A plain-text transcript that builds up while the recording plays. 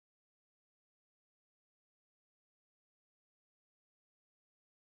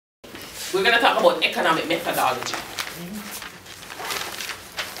we're going to talk about economic methodology.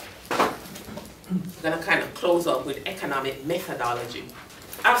 We're going to kind of close up with economic methodology.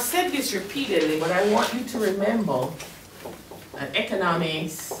 I've said this repeatedly, but I want you to remember that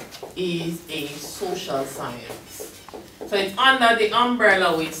economics is a social science. So it's under the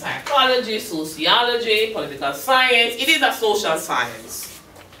umbrella with psychology, sociology, political science. It is a social science.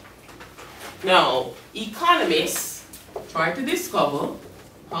 Now, economists try to discover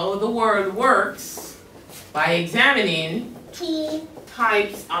how the world works by examining two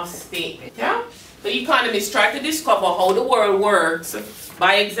types of statements. Yeah? The economists try to discover how the world works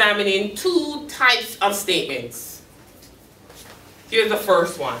by examining two types of statements. Here's the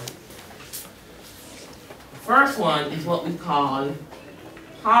first one. The first one is what we call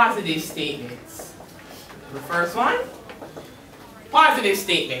positive statements. The first one, positive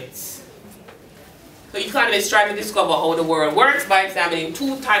statements. So economists try to discover how the world works by examining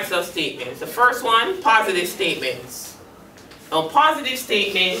two types of statements. The first one, positive statements. Now, positive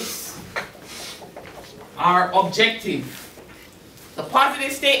statements are objective. The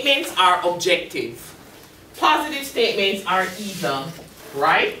positive statements are objective. Positive statements are either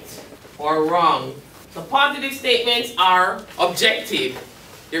right or wrong. The positive statements are objective.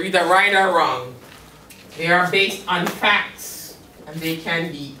 They're either right or wrong. They are based on facts and they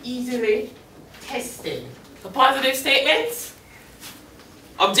can be easily tested. The positive statements,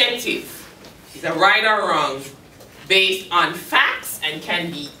 objective, either right or wrong, based on facts and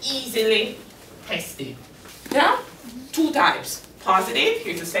can be easily tested. Yeah? Two types. Positive,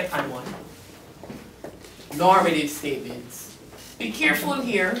 here's the second one. Normative statements. Be careful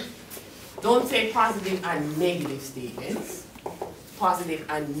here. Don't say positive and negative statements. Positive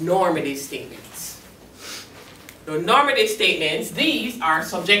and normative statements. The normative statements, these are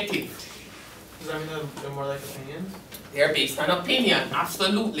subjective. Does that mean they're more like opinions? They're based on opinion,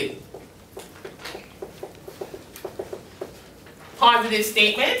 absolutely. Positive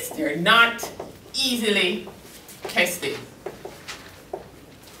statements, they're not easily tested.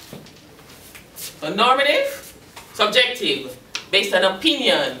 So normative, subjective, based on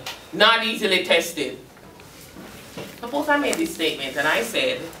opinion, not easily tested. Suppose I made this statement and I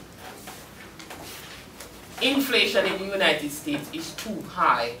said, inflation in the United States is too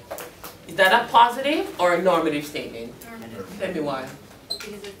high. Is that a positive or a normative statement? Normative. Tell me why.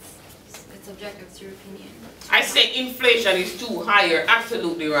 Because it's objective, it's your opinion. I say inflation is too high, you're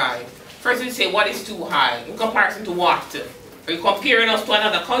absolutely right. First you say, what is too high? In comparison to what? Are you comparing us to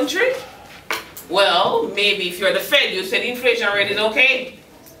another country? Well, maybe if you're the Fed, you said inflation rate is okay.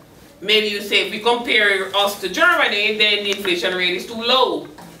 Maybe you say if we compare us to Germany, then the inflation rate is too low.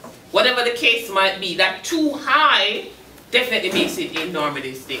 Whatever the case might be, that too high definitely makes it a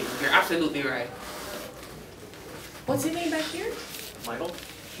normative statement. You're absolutely right. What's your name back here? Michael?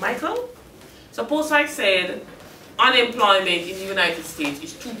 Michael? Suppose I said unemployment in the United States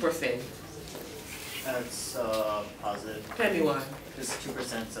is 2%. That's positive. Tell me why. Just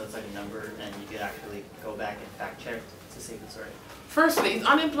 2%, so it's like a number, and you could actually go back and fact check to see if it's right. Firstly, is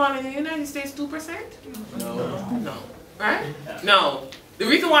unemployment in the United States 2%? No. No. Right? Yeah. No. The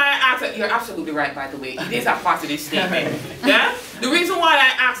reason why I asked that, you're absolutely right, by the way, it is a positive statement. Yeah? The reason why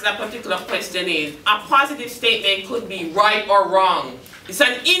I asked that particular question is a positive statement could be right or wrong. It's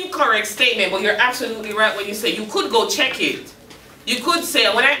an incorrect statement, but you're absolutely right when you say you could go check it. You could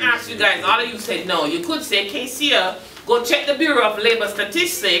say, when I asked you guys, all of you said no. You could say, Kaycea, go check the Bureau of Labor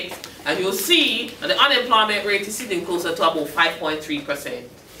Statistics, and you'll see that the unemployment rate is sitting closer to about 5.3%.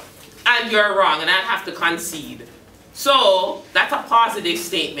 And you're wrong, and I have to concede. So, that's a positive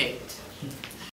statement.